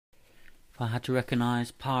If I had to recognise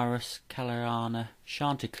Pyrus, calleryana,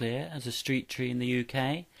 Chanticleer as a street tree in the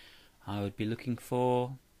UK, I would be looking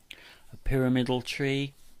for a pyramidal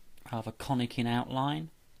tree, rather conic in outline,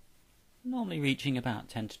 normally reaching about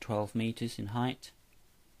 10 to 12 metres in height.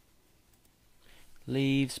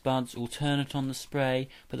 Leaves, buds alternate on the spray,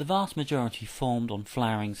 but the vast majority formed on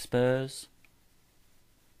flowering spurs.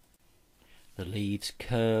 The leaves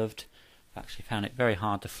curved. I've actually found it very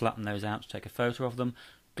hard to flatten those out to take a photo of them.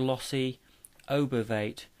 Glossy,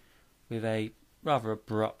 obovate, with a rather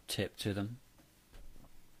abrupt tip to them.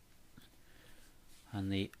 And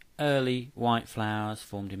the early white flowers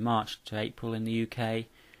formed in March to April in the UK.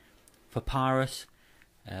 For Pyrus,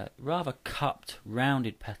 rather cupped,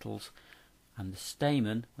 rounded petals, and the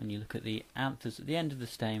stamen, when you look at the anthers at the end of the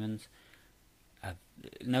stamens,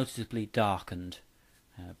 noticeably darkened,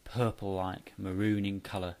 purple-like, maroon in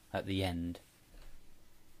colour at the end.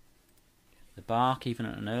 The bark, even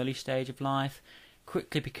at an early stage of life,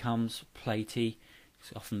 quickly becomes platy.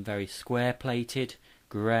 It's often very square-plated,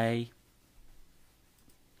 grey.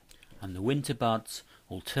 And the winter buds,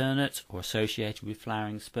 alternate or associated with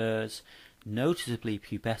flowering spurs, noticeably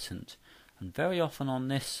pubescent, and very often on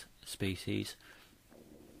this species,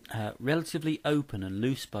 relatively open and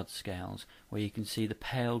loose bud scales, where you can see the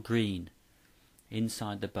pale green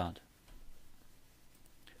inside the bud.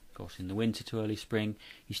 Of course, in the winter to early spring,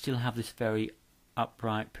 you still have this very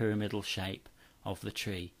upright pyramidal shape of the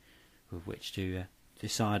tree with which to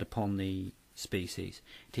decide upon the species.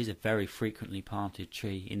 It is a very frequently planted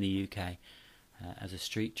tree in the UK as a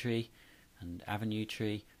street tree and avenue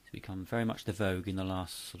tree. It's become very much the vogue in the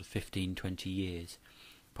last sort of 15-20 years.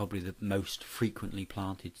 Probably the most frequently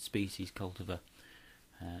planted species cultivar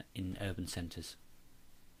in urban centres.